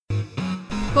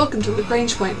Welcome to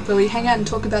Lagrange Point, where we hang out and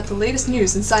talk about the latest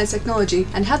news in science technology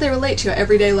and how they relate to your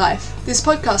everyday life. This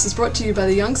podcast is brought to you by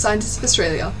the Young Scientists of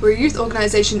Australia. We're a youth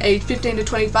organisation aged 15 to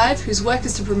 25 whose work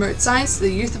is to promote science to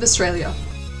the youth of Australia.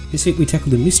 This week we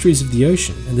tackle the mysteries of the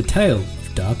ocean and the tale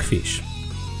of dark fish.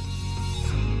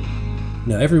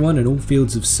 Now, everyone in all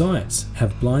fields of science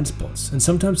have blind spots, and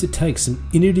sometimes it takes some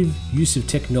innovative use of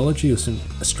technology or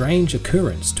a strange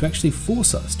occurrence to actually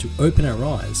force us to open our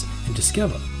eyes and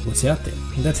discover what's out there.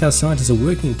 And that's how scientists are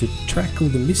working to tackle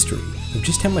the mystery of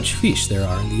just how much fish there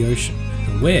are in the ocean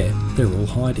and where they're all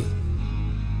hiding.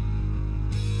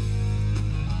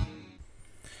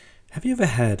 Have you ever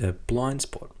had a blind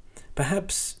spot?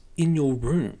 Perhaps in your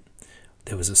room.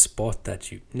 There was a spot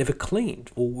that you never cleaned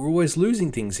or were always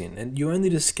losing things in, and you only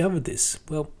discovered this,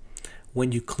 well,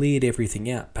 when you cleared everything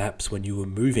out, perhaps when you were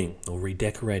moving or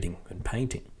redecorating and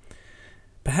painting.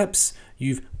 Perhaps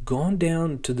you've gone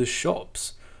down to the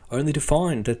shops only to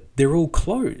find that they're all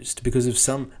closed because of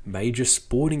some major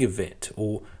sporting event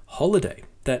or holiday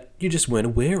that you just weren't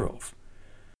aware of.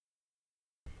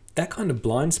 That kind of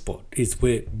blind spot is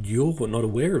where you're not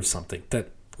aware of something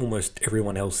that almost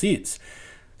everyone else is.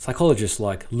 Psychologists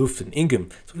like Luft and Ingham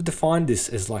sort of define this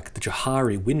as like the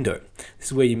Johari window. This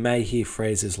is where you may hear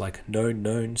phrases like known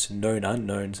knowns, known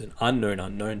unknowns, and unknown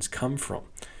unknowns come from.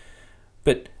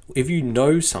 But if you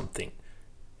know something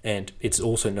and it's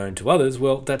also known to others,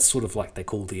 well, that's sort of like they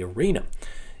call the arena.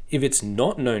 If it's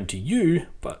not known to you,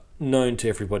 but known to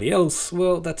everybody else,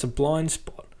 well, that's a blind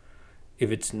spot.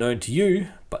 If it's known to you,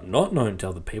 but not known to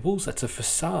other people, that's a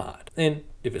facade. And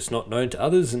if it's not known to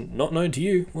others and not known to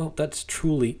you, well, that's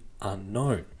truly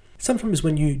unknown. Sometimes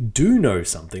when you do know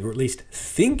something, or at least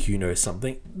think you know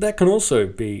something, that can also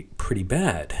be pretty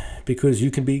bad, because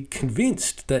you can be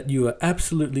convinced that you are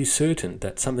absolutely certain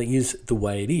that something is the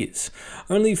way it is,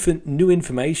 only for new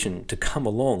information to come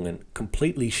along and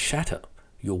completely shatter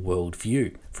your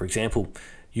worldview. For example,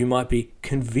 you might be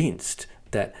convinced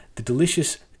that the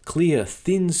delicious clear,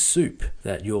 thin soup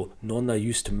that your nonna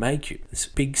used to make you, this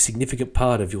big significant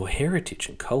part of your heritage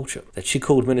and culture that she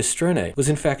called minestrone, was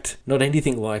in fact not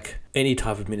anything like any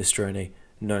type of minestrone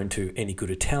known to any good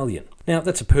Italian. Now,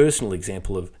 that's a personal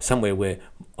example of somewhere where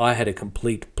I had a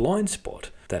complete blind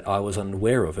spot that I was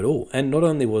unaware of at all. And not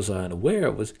only was I unaware, I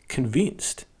was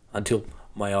convinced until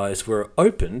my eyes were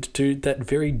opened to that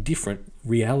very different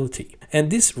reality. And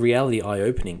this reality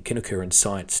eye-opening can occur in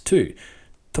science too.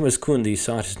 Thomas Kuhn, the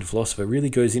scientist and philosopher, really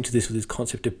goes into this with his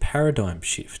concept of paradigm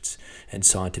shifts and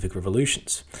scientific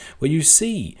revolutions, where you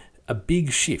see a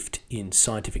big shift in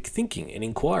scientific thinking and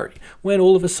inquiry, when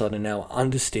all of a sudden our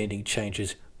understanding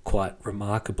changes quite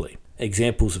remarkably.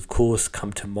 Examples, of course,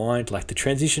 come to mind, like the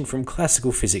transition from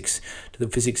classical physics to the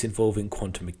physics involving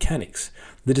quantum mechanics,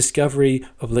 the discovery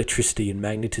of electricity and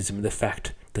magnetism, and the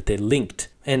fact that they're linked.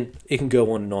 And it can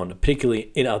go on and on,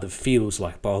 particularly in other fields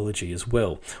like biology as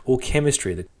well, or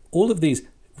chemistry. All of these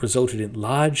resulted in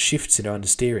large shifts in our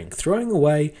understanding, throwing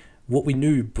away what we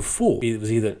knew before. It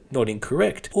was either not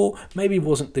incorrect, or maybe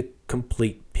wasn't the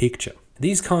complete picture.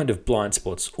 These kind of blind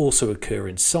spots also occur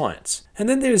in science. And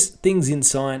then there's things in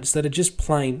science that are just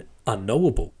plain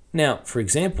unknowable. Now, for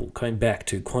example, going back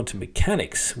to quantum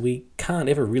mechanics, we can't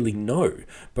ever really know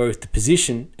both the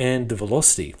position and the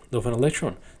velocity of an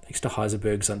electron, thanks to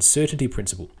Heisenberg's uncertainty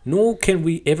principle. Nor can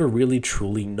we ever really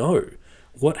truly know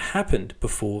what happened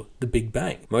before the Big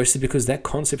Bang, mostly because that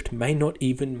concept may not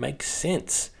even make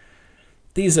sense.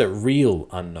 These are real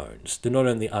unknowns. They're not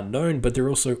only unknown, but they're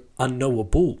also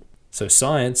unknowable. So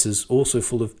science is also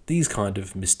full of these kind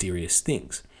of mysterious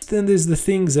things. Then there's the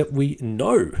things that we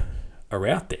know are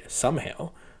out there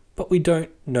somehow, but we don't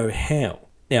know how.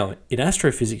 Now, in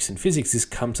astrophysics and physics, this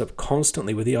comes up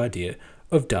constantly with the idea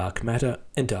of dark matter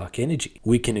and dark energy.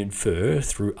 We can infer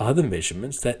through other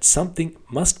measurements that something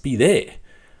must be there,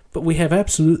 but we have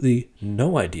absolutely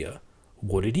no idea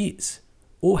what it is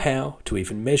or how to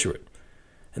even measure it.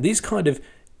 And these kind of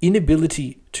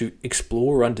inability to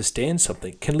explore or understand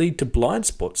something can lead to blind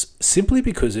spots simply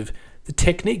because of the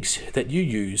techniques that you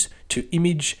use to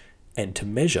image and to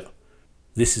measure.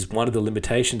 This is one of the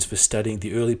limitations for studying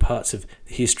the early parts of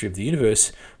the history of the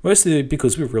universe, mostly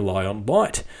because we rely on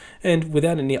light. And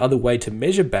without any other way to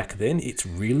measure back then, it's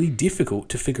really difficult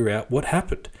to figure out what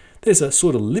happened. There's a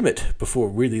sort of limit before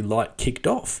really light kicked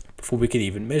off, before we could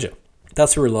even measure.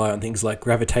 Thus, we rely on things like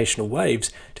gravitational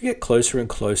waves to get closer and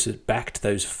closer back to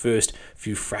those first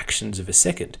few fractions of a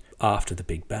second after the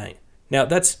Big Bang. Now,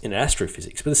 that's in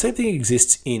astrophysics, but the same thing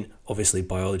exists in, obviously,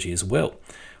 biology as well.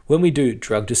 When we do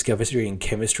drug discovery in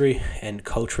chemistry and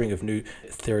culturing of new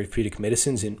therapeutic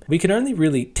medicines, we can only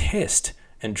really test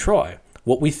and try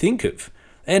what we think of.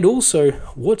 And also,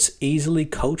 what's easily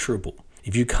culturable?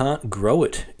 If you can't grow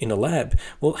it in a lab,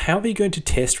 well, how are you going to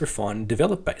test, refine, and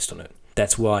develop based on it?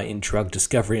 That's why in drug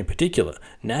discovery in particular,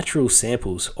 natural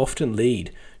samples often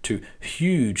lead to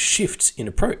huge shifts in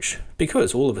approach,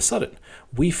 because all of a sudden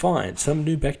we find some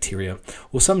new bacteria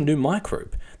or some new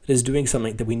microbe that is doing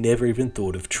something that we never even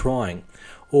thought of trying,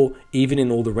 or even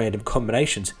in all the random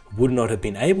combinations would not have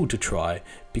been able to try,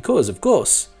 because of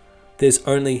course there's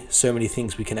only so many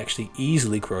things we can actually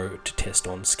easily grow to test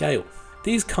on scale.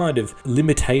 These kind of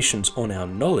limitations on our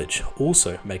knowledge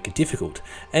also make it difficult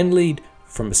and lead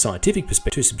from a scientific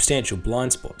perspective to substantial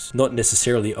blind spots, not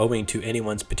necessarily owing to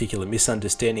anyone's particular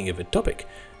misunderstanding of a topic,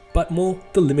 but more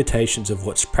the limitations of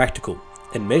what's practical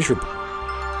and measurable.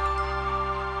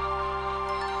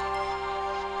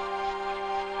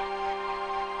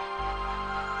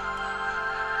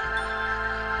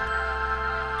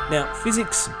 Now,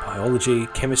 physics, biology,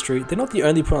 chemistry, they're not the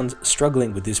only ones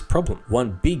struggling with this problem.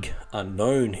 One big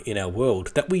unknown in our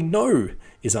world that we know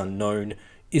is unknown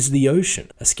is the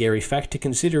ocean. A scary fact to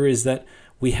consider is that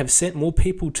we have sent more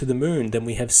people to the moon than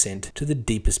we have sent to the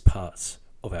deepest parts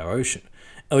of our ocean.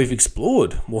 And we've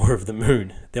explored more of the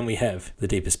moon than we have the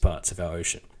deepest parts of our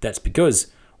ocean. That's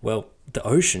because, well, the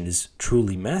ocean is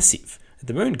truly massive.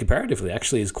 The moon comparatively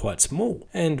actually is quite small,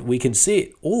 and we can see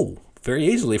it all very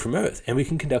easily from Earth, and we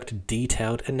can conduct a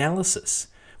detailed analysis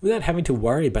without having to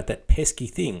worry about that pesky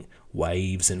thing,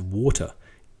 waves and water,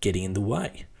 getting in the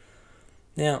way.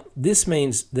 Now, this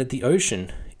means that the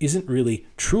ocean isn't really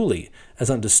truly as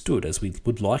understood as we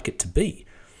would like it to be.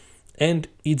 And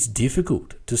it's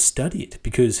difficult to study it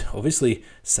because obviously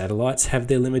satellites have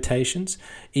their limitations.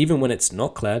 Even when it's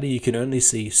not cloudy, you can only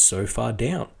see so far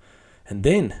down. And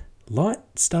then light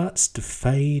starts to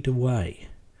fade away.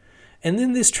 And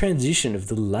then this transition of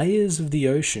the layers of the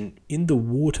ocean in the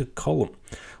water column,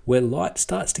 where light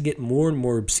starts to get more and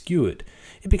more obscured,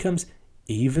 it becomes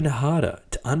even harder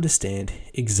to understand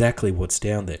exactly what's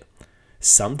down there.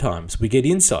 Sometimes we get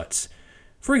insights.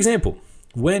 For example,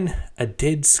 when a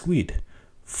dead squid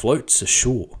floats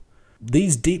ashore,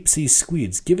 these deep sea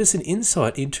squids give us an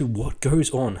insight into what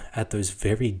goes on at those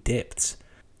very depths.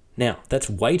 Now, that's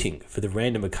waiting for the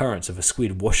random occurrence of a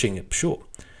squid washing ashore.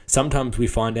 Sometimes we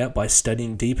find out by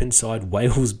studying deep inside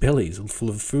whales' bellies full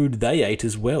of food they ate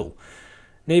as well.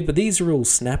 Now, but these are all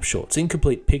snapshots,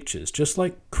 incomplete pictures, just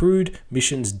like crewed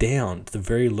missions down to the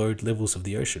very low levels of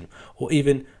the ocean, or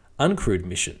even uncrewed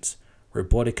missions,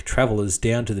 robotic travelers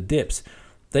down to the depths.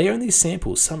 They only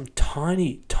sample some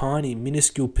tiny,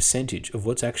 minuscule percentage of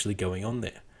what's actually going on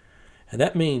there. And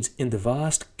that means in the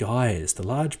vast gyres, the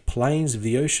large plains of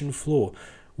the ocean floor,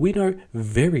 we know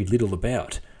very little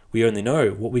about. We only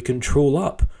know what we can trawl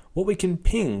up, what we can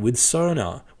ping with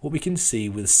sonar, what we can see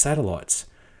with satellites.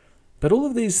 But all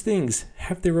of these things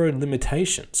have their own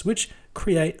limitations, which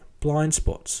create blind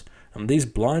spots. And these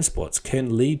blind spots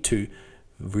can lead to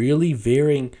really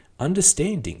varying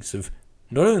understandings of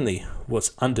not only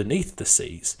what's underneath the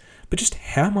seas, but just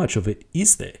how much of it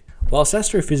is there. Whilst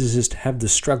astrophysicists have the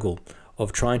struggle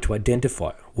of trying to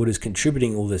identify what is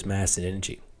contributing all this mass and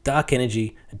energy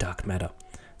and dark matter,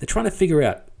 they're trying to figure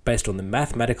out, based on the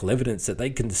mathematical evidence that they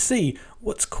can see,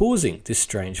 what's causing this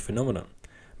strange phenomenon.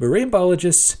 Marine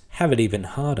biologists have it even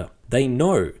harder. They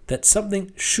know that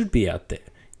something should be out there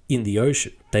in the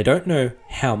ocean. They don't know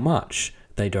how much,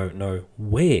 they don't know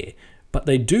where, but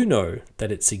they do know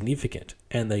that it's significant,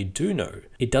 and they do know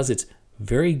it does its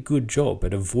very good job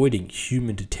at avoiding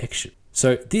human detection.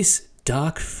 So this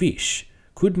dark fish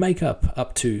could make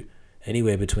up to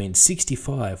anywhere between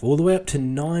 65 all the way up to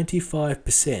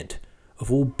 95%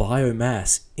 of all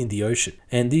biomass in the ocean.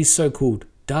 And these so-called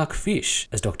dark fish,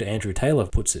 as Dr. Andrew Taylor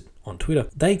puts it on Twitter,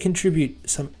 they contribute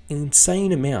some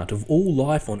insane amount of all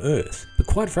life on Earth. But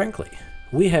quite frankly,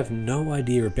 we have no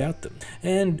idea about them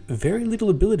and very little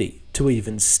ability to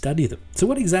even study them. So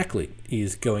what exactly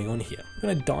is going on here?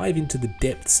 We're going to dive into the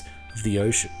depths of the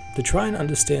ocean to try and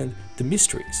understand the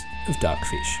mysteries of dark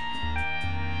fish.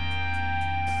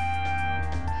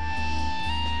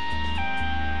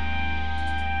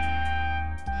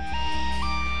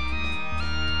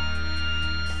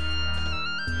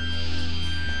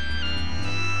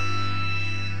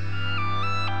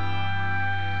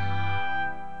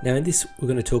 Now in this, we're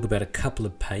going to talk about a couple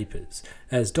of papers.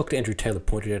 As Dr. Andrew Taylor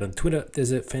pointed out on Twitter,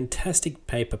 there's a fantastic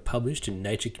paper published in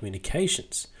Nature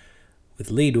Communications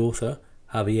with lead author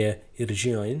Javier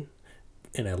Irigoyen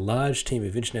and a large team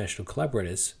of international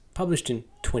collaborators, published in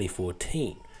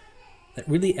 2014, that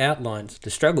really outlines the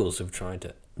struggles of trying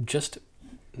to just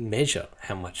measure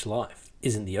how much life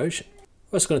is in the ocean.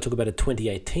 We're also going to talk about a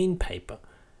 2018 paper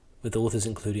with authors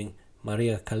including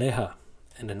Maria Calleja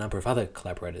and a number of other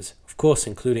collaborators, of course,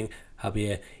 including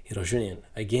Javier Irigoyen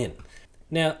again.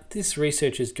 Now, this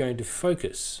research is going to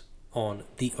focus on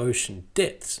the ocean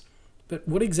depths, but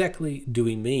what exactly do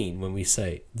we mean when we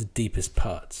say the deepest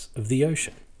parts of the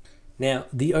ocean? Now,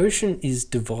 the ocean is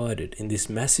divided in this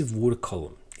massive water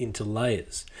column into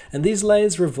layers, and these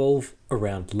layers revolve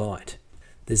around light.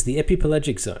 There's the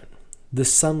epipelagic zone, the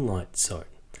sunlight zone.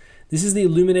 This is the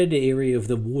illuminated area of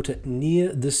the water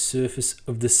near the surface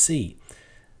of the sea,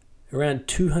 around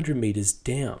 200 meters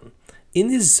down. In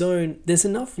this zone, there's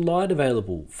enough light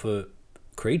available for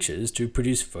creatures to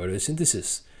produce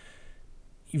photosynthesis.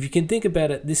 If you can think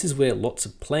about it, this is where lots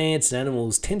of plants and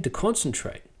animals tend to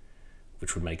concentrate,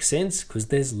 which would make sense because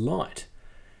there's light.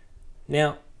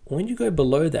 Now, when you go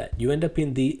below that, you end up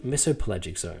in the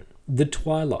mesopelagic zone, the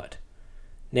twilight.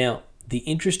 Now, the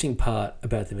interesting part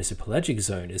about the mesopelagic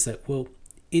zone is that, well,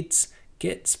 it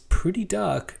gets pretty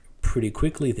dark pretty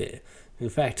quickly there. In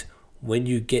fact, when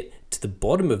you get to the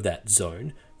bottom of that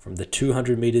zone, from the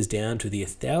 200 meters down to the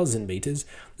 1,000 meters,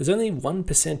 there's only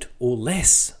 1% or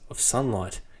less of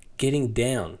sunlight getting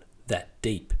down that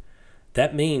deep.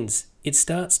 That means it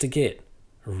starts to get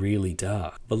really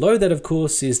dark. Below that, of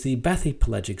course, is the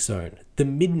bathypelagic zone, the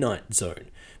midnight zone.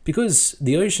 Because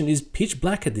the ocean is pitch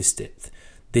black at this depth,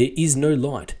 there is no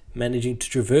light managing to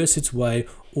traverse its way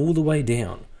all the way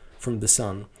down from the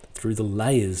sun through the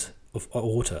layers of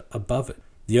water above it.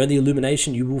 The only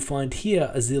illumination you will find here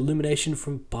is the illumination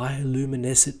from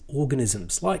bioluminescent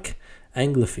organisms like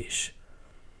anglerfish.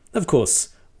 Of course,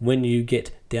 when you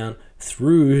get down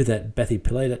through that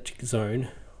bathypelagic zone,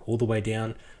 all the way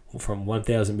down from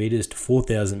 1,000 meters to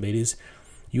 4,000 meters,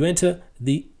 you enter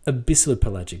the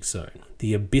abyssopelagic zone,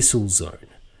 the abyssal zone.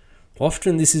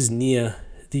 Often this is near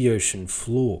the ocean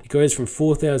floor. It goes from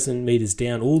 4,000 meters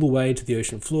down all the way to the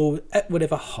ocean floor at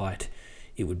whatever height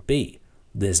it would be.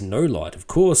 There's no light, of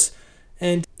course,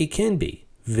 and it can be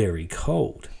very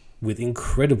cold with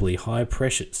incredibly high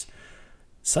pressures.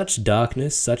 Such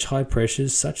darkness, such high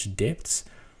pressures, such depths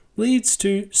leads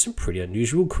to some pretty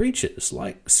unusual creatures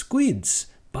like squids,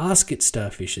 basket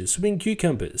starfishes, swimming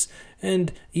cucumbers,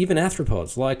 and even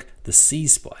arthropods like the sea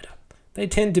spider. They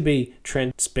tend to be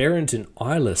transparent and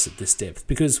eyeless at this depth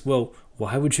because, well,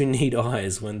 why would you need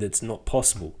eyes when it's not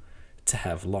possible to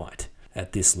have light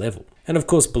at this level? And of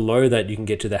course, below that, you can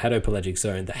get to the hadopelagic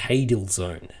zone, the hadal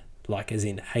zone, like as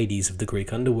in Hades of the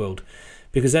Greek underworld,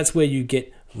 because that's where you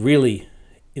get really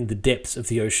in the depths of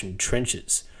the ocean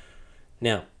trenches.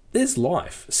 Now, there's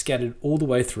life scattered all the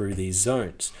way through these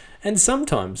zones, and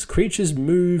sometimes creatures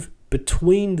move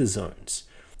between the zones.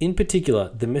 In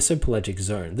particular, the mesopelagic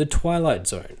zone, the twilight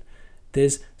zone.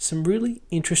 There's some really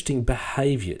interesting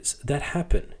behaviors that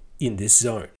happen in this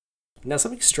zone. Now,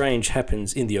 something strange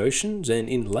happens in the oceans and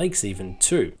in lakes even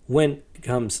too. When it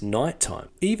comes nighttime,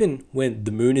 even when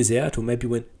the moon is out or maybe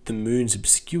when the moon's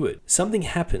obscured, something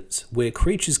happens where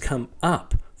creatures come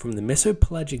up from the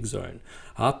mesopelagic zone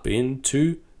up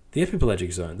into the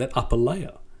epipelagic zone, that upper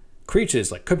layer.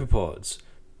 Creatures like copepods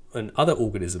and other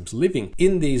organisms living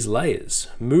in these layers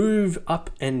move up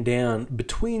and down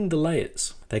between the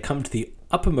layers. They come to the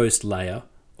uppermost layer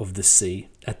of the sea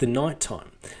at the night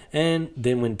time, and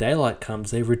then when daylight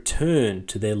comes, they return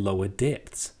to their lower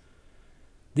depths.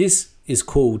 This is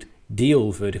called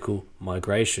diel vertical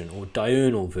migration or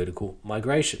diurnal vertical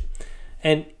migration,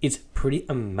 and it's pretty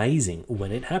amazing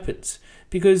when it happens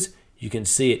because you can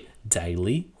see it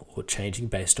daily or changing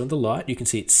based on the light. You can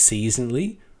see it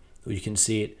seasonally, or you can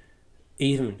see it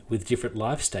even with different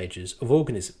life stages of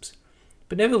organisms.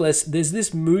 But nevertheless, there's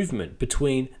this movement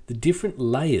between the different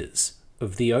layers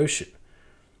of the ocean.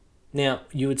 Now,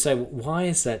 you would say, well, why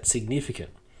is that significant?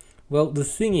 Well, the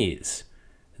thing is,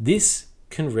 this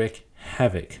can wreak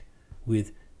havoc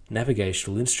with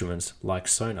navigational instruments like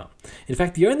sonar. In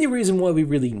fact, the only reason why we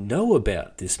really know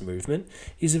about this movement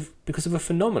is because of a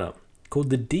phenomenon called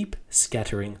the deep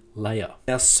scattering layer.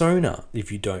 Now, sonar,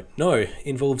 if you don't know,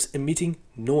 involves emitting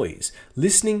noise,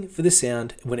 listening for the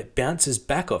sound when it bounces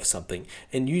back off something,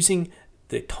 and using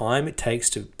the time it takes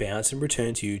to bounce and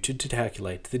return to you to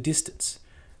calculate the distance.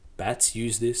 Bats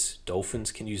use this,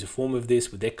 dolphins can use a form of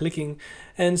this with their clicking,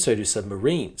 and so do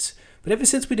submarines. But ever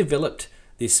since we developed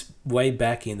this way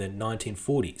back in the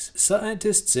 1940s,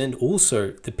 scientists and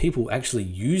also the people actually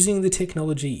using the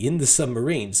technology in the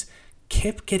submarines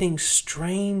kept getting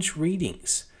strange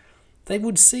readings. They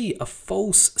would see a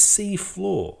false sea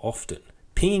floor often,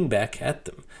 pinging back at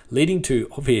them, leading to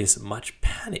obvious much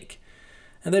panic.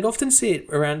 And they'd often see it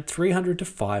around 300 to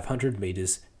 500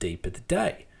 meters deep at the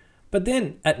day. But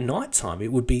then at night time,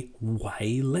 it would be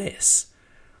way less.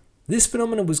 This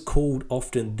phenomenon was called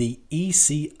often the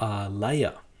ECR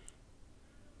layer.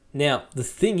 Now, the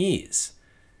thing is,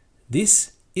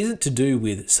 this isn't to do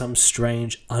with some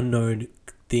strange unknown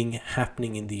thing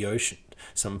happening in the ocean,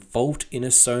 some fault in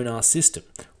a sonar system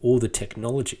or the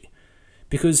technology.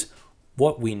 Because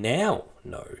what we now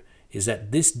know is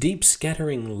that this deep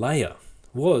scattering layer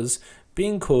was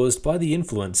being caused by the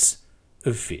influence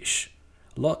of fish.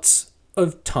 Lots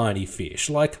of tiny fish,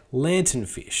 like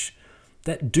lanternfish,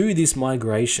 that do this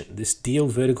migration, this daily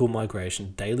vertical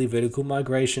migration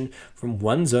from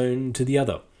one zone to the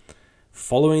other,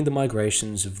 following the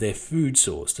migrations of their food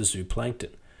source, the zooplankton.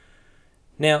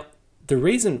 Now, the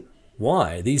reason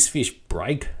why these fish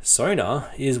break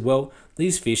sonar is, well,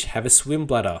 these fish have a swim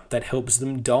bladder that helps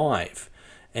them dive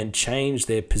and change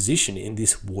their position in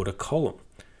this water column.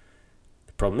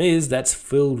 The problem is that's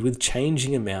filled with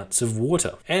changing amounts of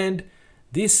water, and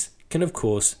this can, of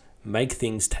course, make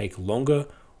things take longer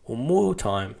or more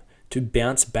time to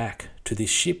bounce back to this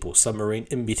ship or submarine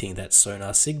emitting that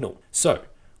sonar signal. So,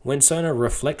 when sonar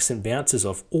reflects and bounces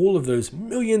off all of those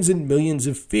millions and millions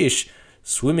of fish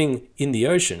swimming in the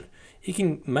ocean, it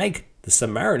can make the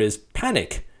submariners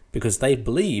panic because they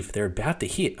believe they're about to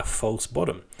hit a false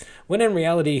bottom, when in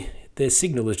reality their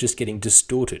signal is just getting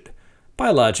distorted by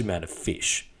a large amount of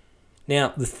fish.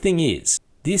 Now, the thing is,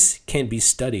 this can be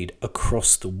studied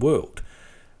across the world.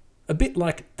 A bit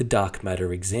like the dark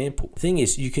matter example. The thing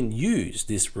is, you can use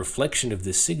this reflection of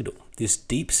the signal, this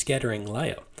deep scattering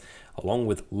layer, along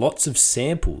with lots of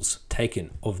samples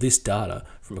taken of this data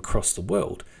from across the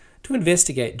world, to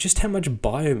investigate just how much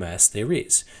biomass there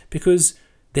is, because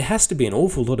there has to be an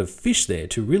awful lot of fish there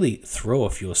to really throw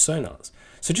off your sonars.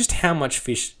 So just how much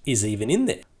fish is even in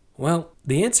there? Well,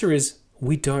 the answer is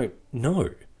we don't know.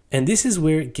 And this is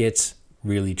where it gets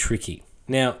really tricky.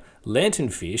 Now,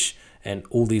 lanternfish and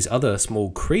all these other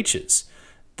small creatures,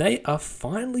 they are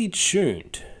finely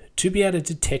tuned to be able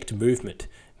to detect movement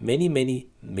many, many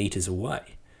meters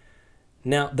away.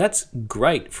 Now, that's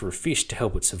great for a fish to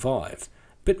help it survive,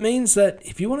 but means that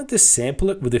if you wanted to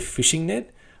sample it with a fishing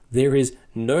net, there is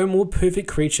no more perfect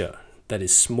creature that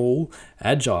is small,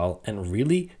 agile, and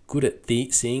really good at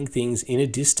seeing things in a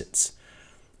distance.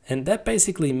 And that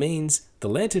basically means the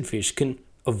lanternfish can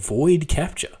avoid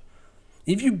capture.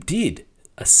 If you did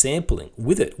a sampling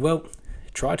with it, well,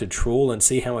 try to trawl and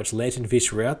see how much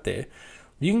lanternfish are out there,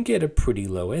 you can get a pretty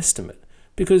low estimate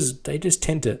because they just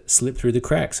tend to slip through the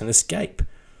cracks and escape.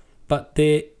 But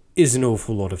there is an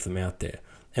awful lot of them out there,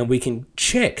 and we can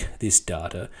check this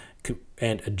data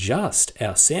and adjust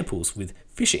our samples with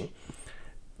fishing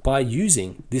by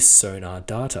using this sonar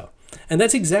data. And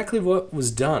that's exactly what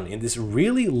was done in this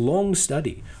really long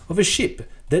study of a ship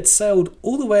that sailed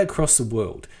all the way across the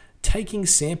world, taking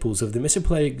samples of the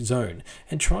Mesopelagic zone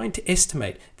and trying to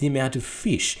estimate the amount of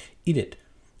fish in it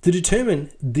to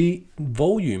determine the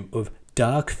volume of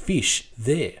dark fish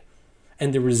there.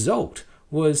 And the result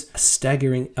was a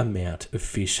staggering amount of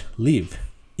fish live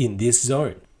in this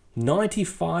zone.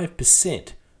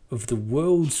 95% of the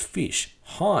world's fish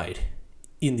hide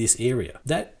in this area.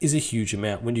 That is a huge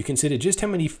amount when you consider just how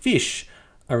many fish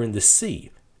are in the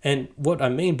sea. And what I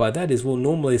mean by that is, well,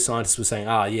 normally scientists were saying,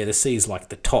 the sea is like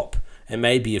the top and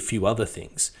maybe a few other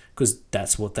things, because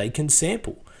that's what they can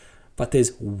sample. But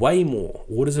there's way more,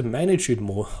 orders of magnitude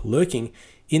more, lurking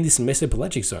in this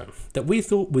mesopelagic zone that we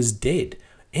thought was dead,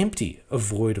 empty,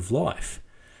 void of life.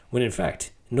 When in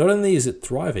fact, not only is it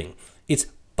thriving, it's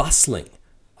bustling,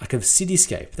 like a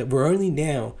cityscape that we're only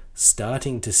now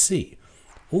starting to see,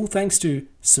 all thanks to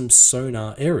some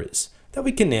sonar errors that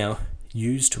we can now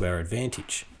use to our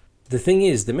advantage. The thing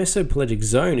is, the mesopelagic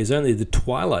zone is only the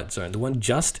twilight zone, the one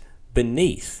just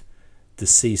beneath the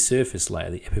sea surface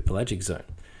layer, the epipelagic zone.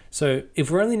 So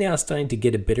if we're only now starting to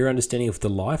get a better understanding of the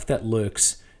life that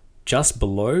lurks just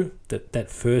below that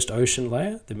first ocean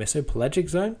layer, the mesopelagic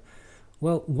zone,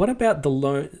 well, what about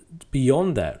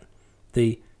beyond that?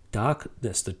 The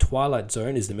darkness, the twilight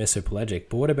zone is the mesopelagic,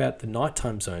 but what about the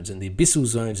nighttime zones and the abyssal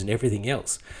zones and everything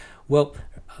else? Well,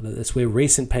 that's where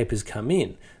recent papers come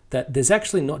in, that there's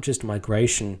actually not just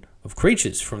migration of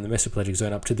creatures from the mesopelagic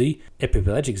zone up to the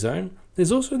epipelagic zone,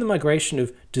 there's also the migration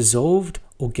of dissolved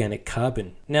organic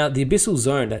carbon. Now, the abyssal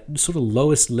zone, that sort of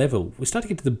lowest level, we start to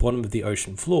get to the bottom of the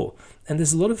ocean floor, and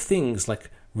there's a lot of things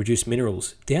like reduced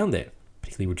minerals down there,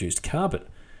 particularly reduced carbon.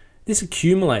 This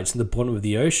accumulates in the bottom of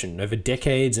the ocean over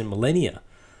decades and millennia.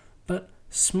 But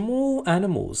small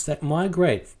animals that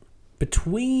migrate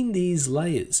between these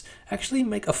layers actually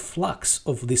make a flux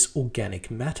of this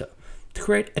organic matter to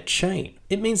create a chain.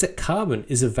 It means that carbon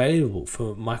is available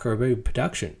for microbial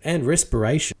production and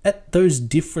respiration at those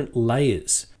different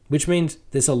layers, which means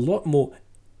there's a lot more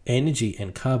energy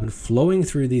and carbon flowing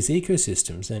through these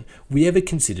ecosystems than we ever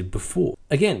considered before.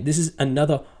 Again, this is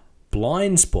another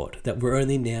blind spot that we're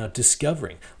only now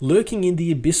discovering, lurking in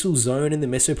the abyssal zone and the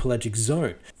mesopelagic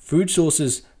zone. Food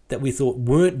sources that we thought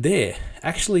weren't there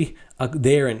actually are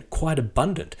there and quite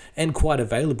abundant and quite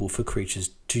available for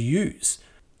creatures to use.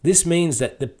 This means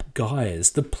that the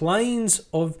Gaias, the plains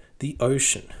of the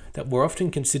ocean that were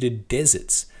often considered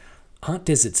deserts, aren't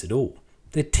deserts at all.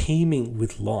 They're teeming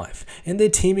with life, and they're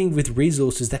teeming with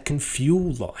resources that can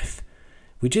fuel life.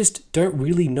 We just don't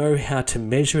really know how to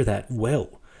measure that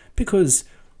well because,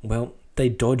 well, they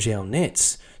dodge our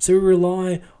nets. So we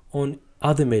rely on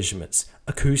other measurements,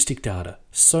 acoustic data,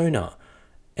 sonar,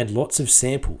 and lots of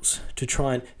samples to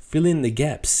try and fill in the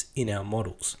gaps in our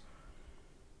models.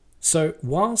 So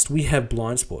whilst we have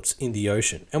blind spots in the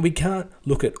ocean, and we can't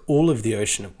look at all of the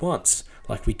ocean at once,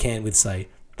 like we can with, say,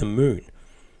 the moon,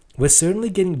 we're certainly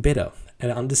getting better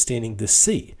at understanding the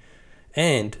sea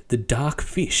and the dark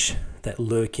fish that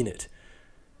lurk in it.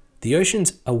 The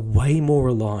oceans are way more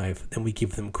alive than we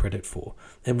give them credit for,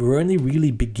 and we're only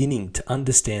really beginning to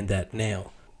understand that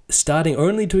now, starting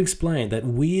only to explain that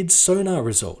weird sonar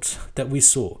results that we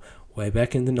saw way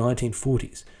back in the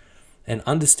 1940s, and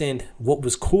understand what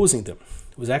was causing them.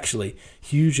 It was actually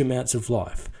huge amounts of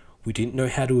life we didn't know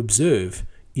how to observe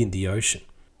in the ocean.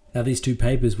 Now, these two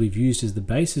papers we've used as the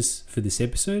basis for this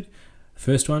episode. The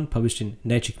first one published in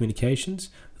Nature Communications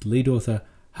with lead author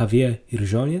Javier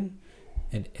Irjonian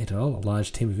and et al., a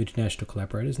large team of international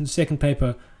collaborators. And the second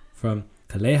paper from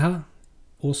Calleja,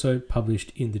 also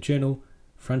published in the journal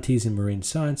Frontiers in Marine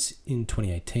Science in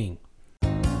 2018.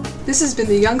 This has been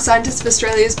the Young Scientists of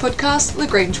Australia's podcast,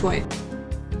 Lagrange Point.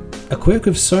 A quirk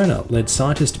of sonar led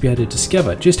scientists to be able to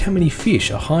discover just how many fish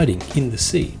are hiding in the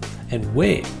sea and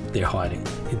where they're hiding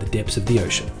in the depths of the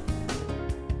ocean.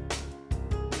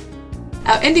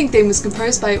 Our ending theme was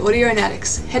composed by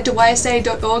Audionautics. Head to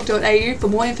ysa.org.au for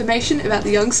more information about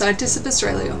the Young Scientists of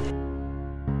Australia.